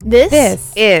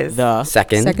This is The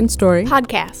Second Story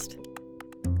podcast.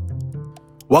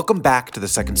 Welcome back to the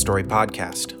Second Story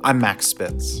podcast. I'm Max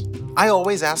Spitz. I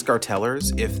always ask our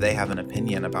tellers if they have an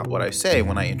opinion about what I say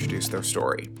when I introduce their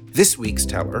story. This week's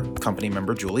teller, company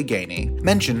member Julie Gainey,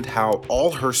 mentioned how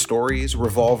all her stories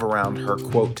revolve around her,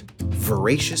 quote,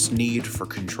 voracious need for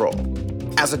control.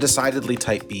 As a decidedly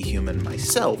type B human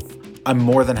myself, I'm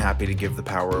more than happy to give the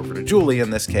power over to Julie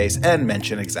in this case and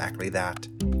mention exactly that.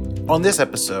 On this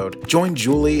episode, join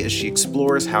Julie as she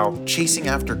explores how chasing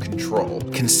after control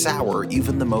can sour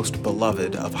even the most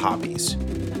beloved of hobbies.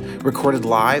 Recorded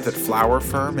live at Flower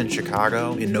Firm in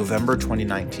Chicago in November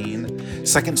 2019,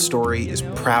 Second Story is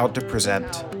proud to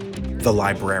present The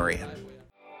Librarian.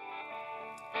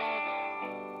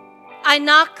 I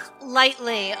knock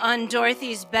lightly on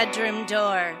Dorothy's bedroom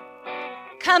door.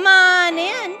 "Come on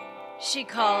in," she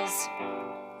calls.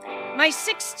 My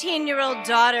 16-year-old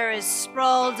daughter is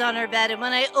sprawled on her bed, and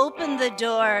when I open the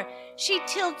door, she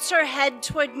tilts her head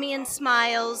toward me and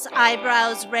smiles,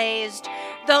 eyebrows raised,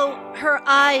 though her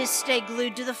eyes stay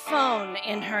glued to the phone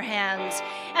in her hands,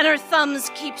 and her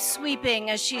thumbs keep sweeping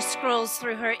as she scrolls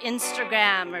through her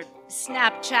Instagram or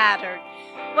Snapchat or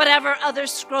whatever other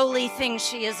scrolly thing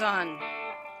she is on.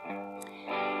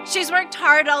 She's worked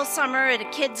hard all summer at a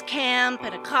kids' camp,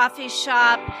 at a coffee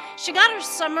shop. She got her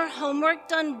summer homework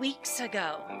done weeks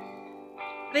ago.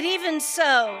 But even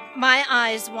so, my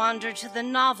eyes wander to the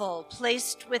novel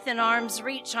placed within arm's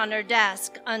reach on her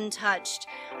desk, untouched.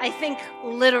 I think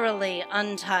literally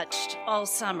untouched all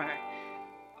summer.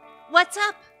 "What's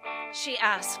up?" she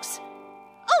asks.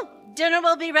 "Oh, dinner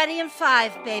will be ready in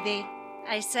 5, baby,"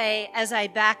 I say as I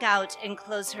back out and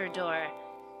close her door.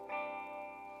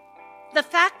 The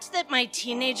fact that my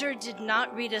teenager did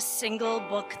not read a single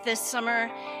book this summer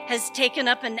has taken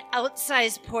up an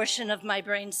outsized portion of my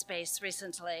brain space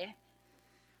recently.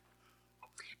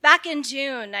 Back in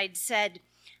June, I'd said,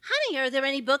 "Honey, are there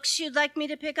any books you'd like me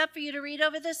to pick up for you to read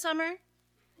over this summer?"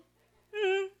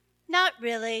 "Not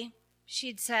really,"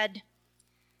 she'd said.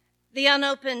 The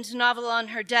unopened novel on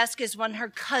her desk is one her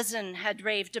cousin had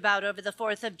raved about over the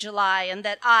 4th of July and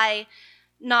that I,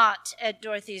 not at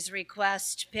Dorothy's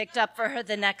request, picked up for her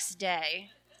the next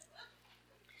day.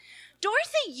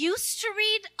 Dorothy used to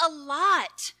read a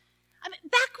lot.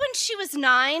 Back when she was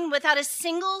 9, without a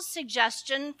single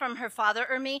suggestion from her father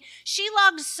or me, she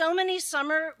logged so many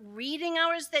summer reading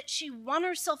hours that she won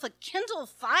herself a Kindle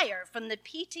Fire from the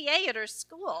PTA at her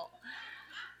school.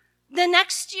 The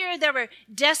next year, there were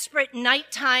desperate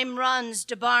nighttime runs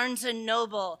to Barnes &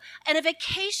 Noble and a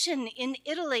vacation in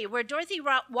Italy where Dorothy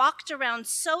walked around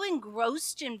so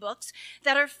engrossed in books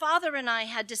that her father and I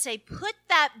had to say, "Put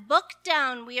that book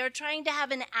down. We are trying to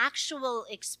have an actual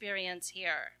experience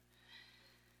here."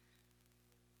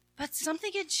 But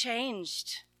something had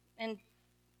changed, and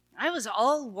I was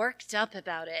all worked up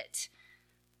about it.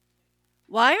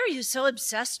 "Why are you so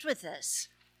obsessed with this?"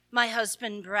 my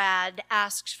husband, Brad,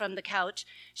 asks from the couch.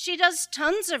 "She does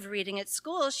tons of reading at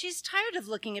school. She's tired of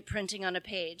looking at printing on a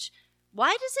page.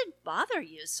 Why does it bother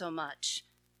you so much?"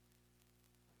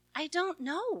 "I don't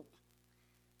know.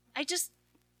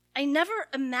 I never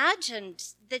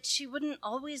imagined that she wouldn't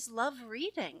always love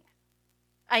reading,"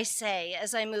 I say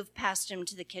as I move past him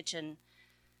to the kitchen.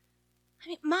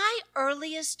 My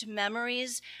earliest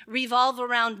memories revolve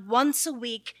around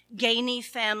once-a-week Gainey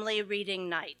family reading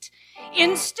night,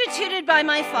 instituted by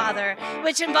my father,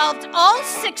 which involved all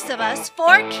 6 of us,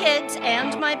 4 kids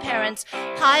and my parents,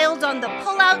 piled on the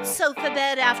pull-out sofa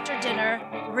bed after dinner,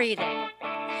 reading.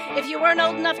 If you weren't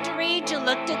old enough to read, you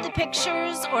looked at the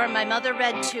pictures or my mother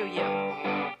read to you.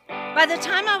 By the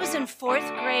time I was in 4th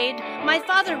grade, my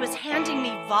father was handing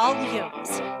me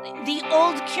volumes, the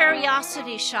Old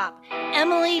Curiosity Shop,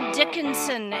 Emily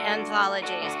Dickinson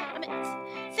anthologies,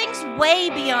 things way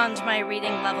beyond my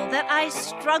reading level that I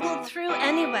struggled through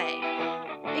anyway,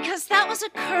 because that was a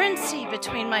currency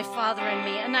between my father and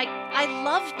me, and I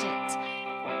loved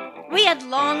it. We had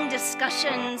long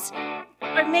discussions,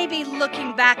 or maybe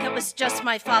looking back, it was just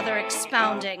my father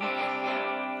expounding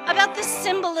about the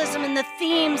symbolism and the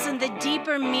themes and the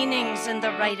deeper meanings in the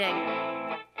writing.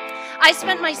 I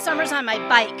spent my summers on my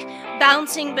bike,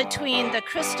 bouncing between the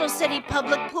Crystal City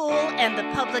Public Pool and the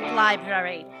public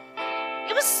library.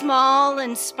 It was small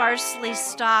and sparsely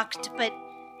stocked, but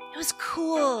it was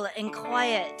cool and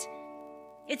quiet.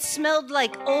 It smelled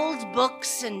like old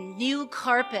books and new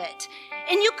carpet,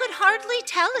 and you could hardly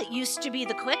tell it used to be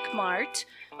the Quick Mart.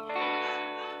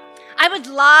 I would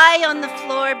lie on the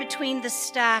floor between the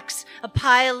stacks, a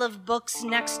pile of books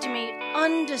next to me,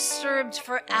 undisturbed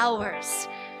for hours.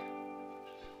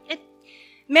 It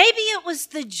Maybe it was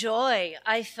the joy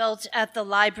I felt at the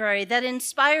library that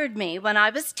inspired me when I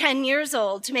was 10 years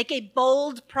old to make a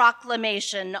bold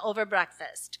proclamation over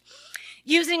breakfast.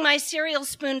 Using my cereal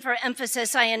spoon for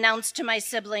emphasis, I announced to my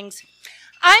siblings,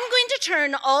 I'm going to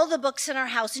turn all the books in our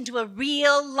house into a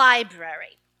real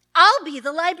library. I'll be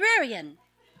the librarian.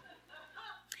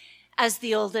 As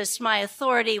the oldest, my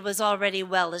authority was already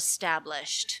well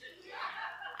established.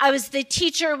 I was the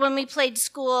teacher when we played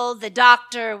school, the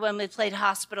doctor when we played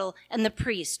hospital, and the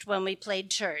priest when we played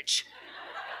church.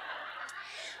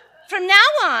 From now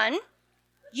on,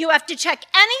 you have to check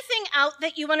anything out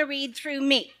that you want to read through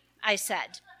me, I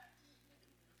said.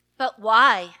 But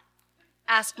why?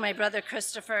 Asked my brother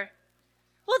Christopher.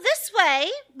 Well, this way,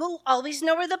 we'll always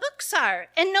know where the books are,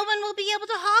 and no one will be able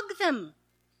to hog them.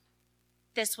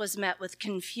 This was met with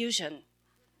confusion.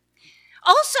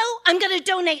 Also, I'm going to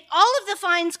donate all of the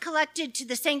fines collected to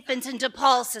the St. Vincent de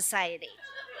Paul Society.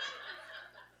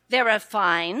 There are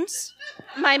fines?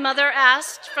 My mother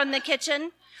asked from the kitchen.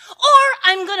 Or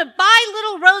I'm going to buy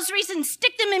little rosaries and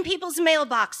stick them in people's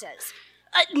mailboxes.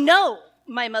 No,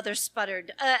 my mother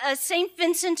sputtered. St.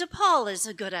 Vincent de Paul is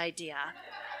a good idea.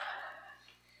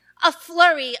 A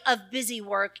flurry of busy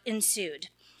work ensued.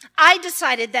 I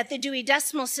decided that the Dewey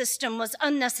Decimal System was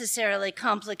unnecessarily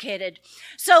complicated,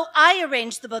 so I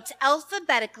arranged the books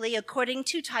alphabetically according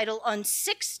to title on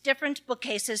 6 different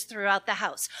bookcases throughout the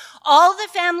house. All the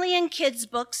family and kids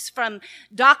books from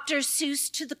Dr.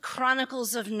 Seuss to the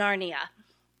Chronicles of Narnia.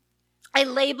 I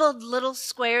labeled little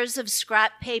squares of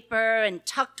scrap paper and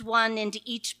tucked one into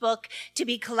each book to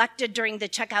be collected during the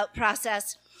checkout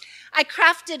process. I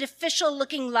crafted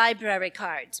official-looking library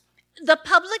cards. The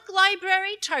public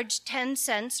library charged 10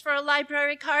 cents for a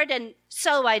library card, and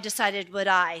so I decided would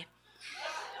I.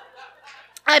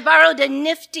 I borrowed a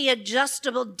nifty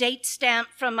adjustable date stamp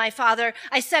from my father.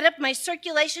 I set up my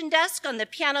circulation desk on the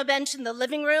piano bench in the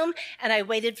living room, and I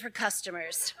waited for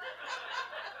customers.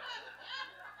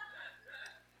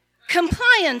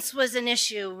 Compliance was an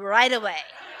issue right away.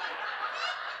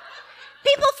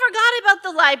 People forgot about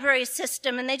the library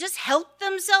system, and they just helped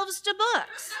themselves to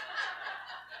books.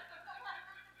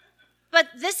 But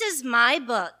this is my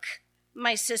book,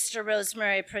 my sister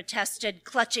Rosemary protested,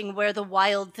 clutching Where the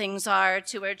Wild Things Are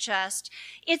to her chest.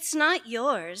 It's not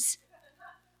yours.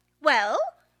 Well,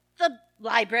 the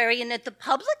librarian at the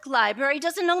public library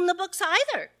doesn't own the books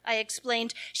either, I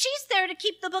explained. She's there to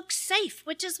keep the books safe,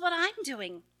 which is what I'm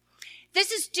doing.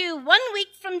 This is due 1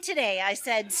 week from today, I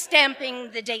said,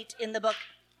 stamping the date in the book.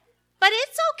 But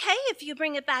it's okay if you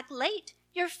bring it back late.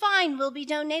 Your fine will be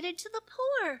donated to the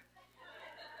poor.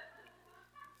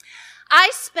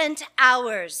 I spent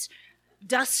hours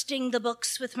dusting the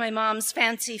books with my mom's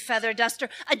fancy feather duster,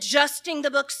 adjusting the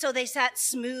books so they sat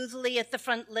smoothly at the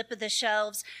front lip of the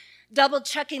shelves,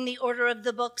 double-checking the order of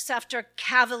the books after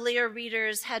cavalier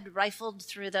readers had rifled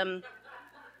through them.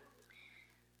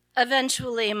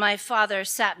 Eventually, my father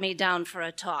sat me down for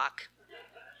a talk.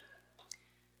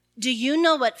 Do you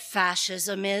know what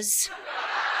fascism is?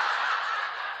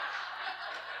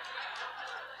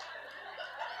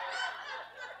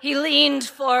 He leaned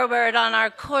forward on our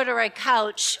corduroy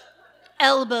couch,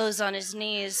 elbows on his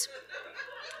knees.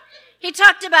 He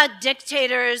talked about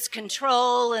dictators,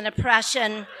 control, and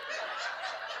oppression.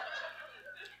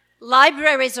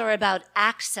 Libraries are about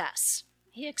access,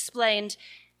 he explained.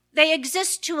 They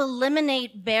exist to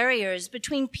eliminate barriers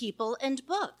between people and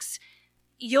books.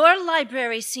 Your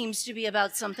library seems to be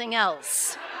about something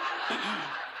else.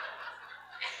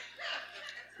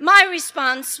 My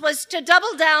response was to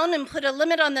double down and put a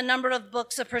limit on the number of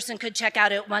books a person could check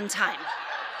out at one time.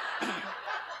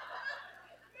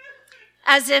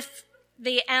 As if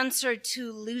the answer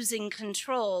to losing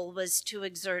control was to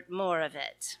exert more of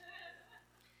it.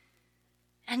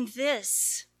 And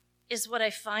this is what I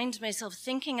find myself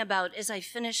thinking about as I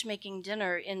finish making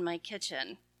dinner in my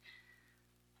kitchen.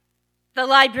 The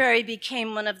library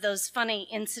became one of those funny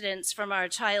incidents from our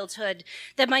childhood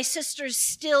that my sisters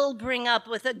still bring up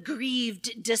with a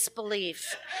grieved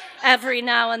disbelief every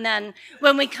now and then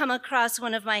when we come across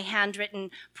one of my handwritten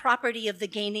Property of the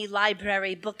Gainey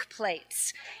Library book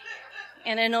plates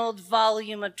in an old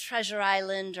volume of Treasure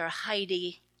Island or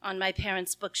Heidi on my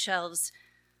parents' bookshelves.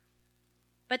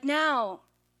 But now,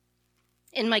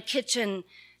 in my kitchen,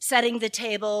 setting the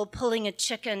table, pulling a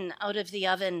chicken out of the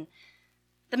oven,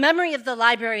 the memory of the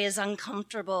library is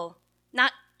uncomfortable,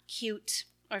 not cute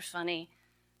or funny.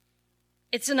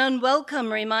 It's an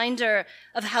unwelcome reminder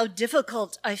of how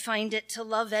difficult I find it to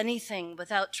love anything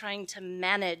without trying to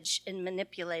manage and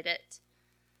manipulate it.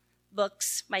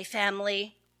 Books, my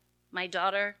family, my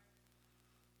daughter.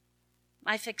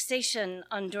 My fixation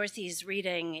on Dorothy's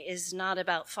reading is not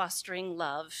about fostering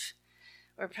love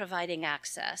or providing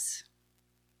access.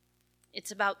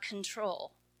 It's about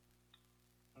control.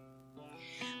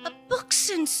 Books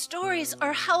and stories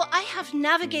are how I have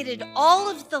navigated all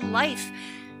of the life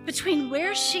between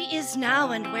where she is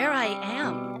now and where I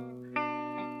am.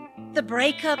 The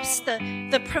breakups,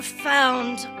 the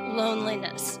profound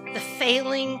loneliness, the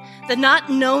failing, the not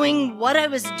knowing what I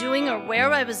was doing or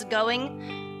where I was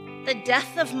going, the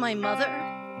death of my mother,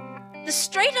 the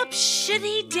straight up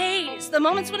shitty days, the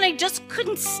moments when I just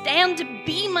couldn't stand to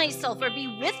be myself or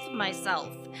be with myself.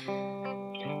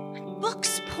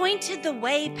 Books pointed the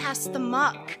way past the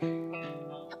muck.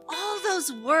 All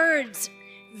those words,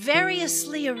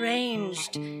 variously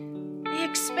arranged, they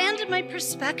expanded my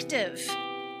perspective.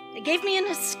 They gave me an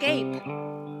escape,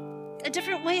 a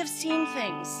different way of seeing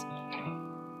things.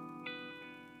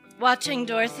 Watching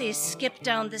Dorothy skip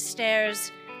down the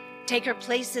stairs, take her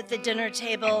place at the dinner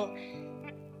table.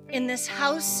 In this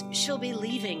house she'll be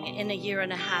leaving in a year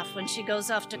and a half when she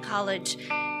goes off to college.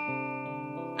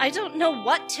 I don't know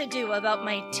what to do about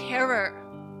my terror.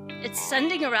 It's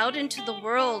sending her out into the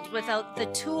world without the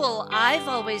tool I've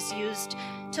always used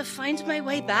to find my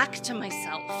way back to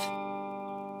myself.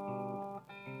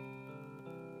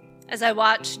 As I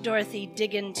watch Dorothy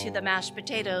dig into the mashed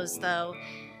potatoes, though,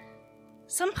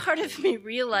 some part of me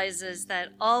realizes that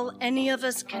all any of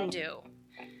us can do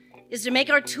is to make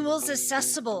our tools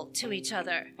accessible to each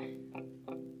other.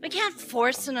 We can't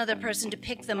force another person to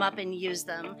pick them up and use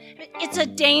them. It's a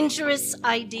dangerous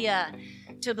idea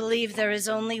to believe there is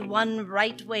only one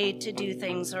right way to do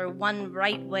things or one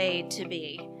right way to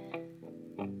be.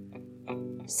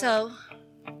 So,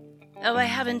 though I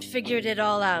haven't figured it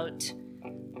all out,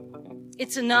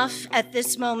 it's enough at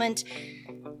this moment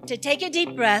to take a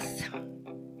deep breath,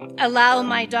 allow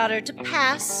my daughter to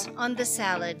pass on the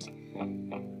salad,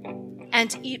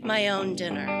 and eat my own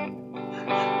dinner.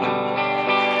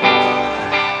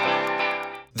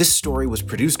 This story was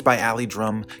produced by Allie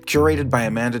Drum, curated by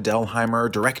Amanda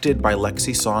Delheimer, directed by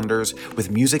Lexi Saunders, with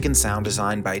music and sound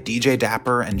design by DJ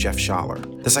Dapper and Jeff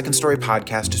Schaller. The Second Story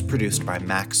podcast is produced by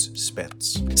Max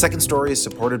Spitz. Second Story is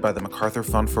supported by the MacArthur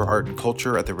Fund for Art and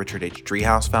Culture at the Richard H.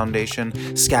 Driehaus Foundation,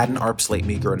 Skadden Arps Slate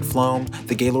Meagher and Floam,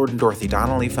 the Gaylord and Dorothy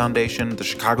Donnelly Foundation, the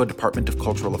Chicago Department of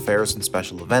Cultural Affairs and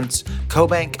Special Events,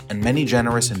 CoBank, and many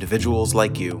generous individuals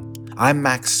like you. I'm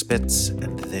Max Spitz,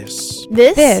 and this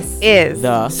is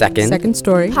the Second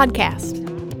Story podcast.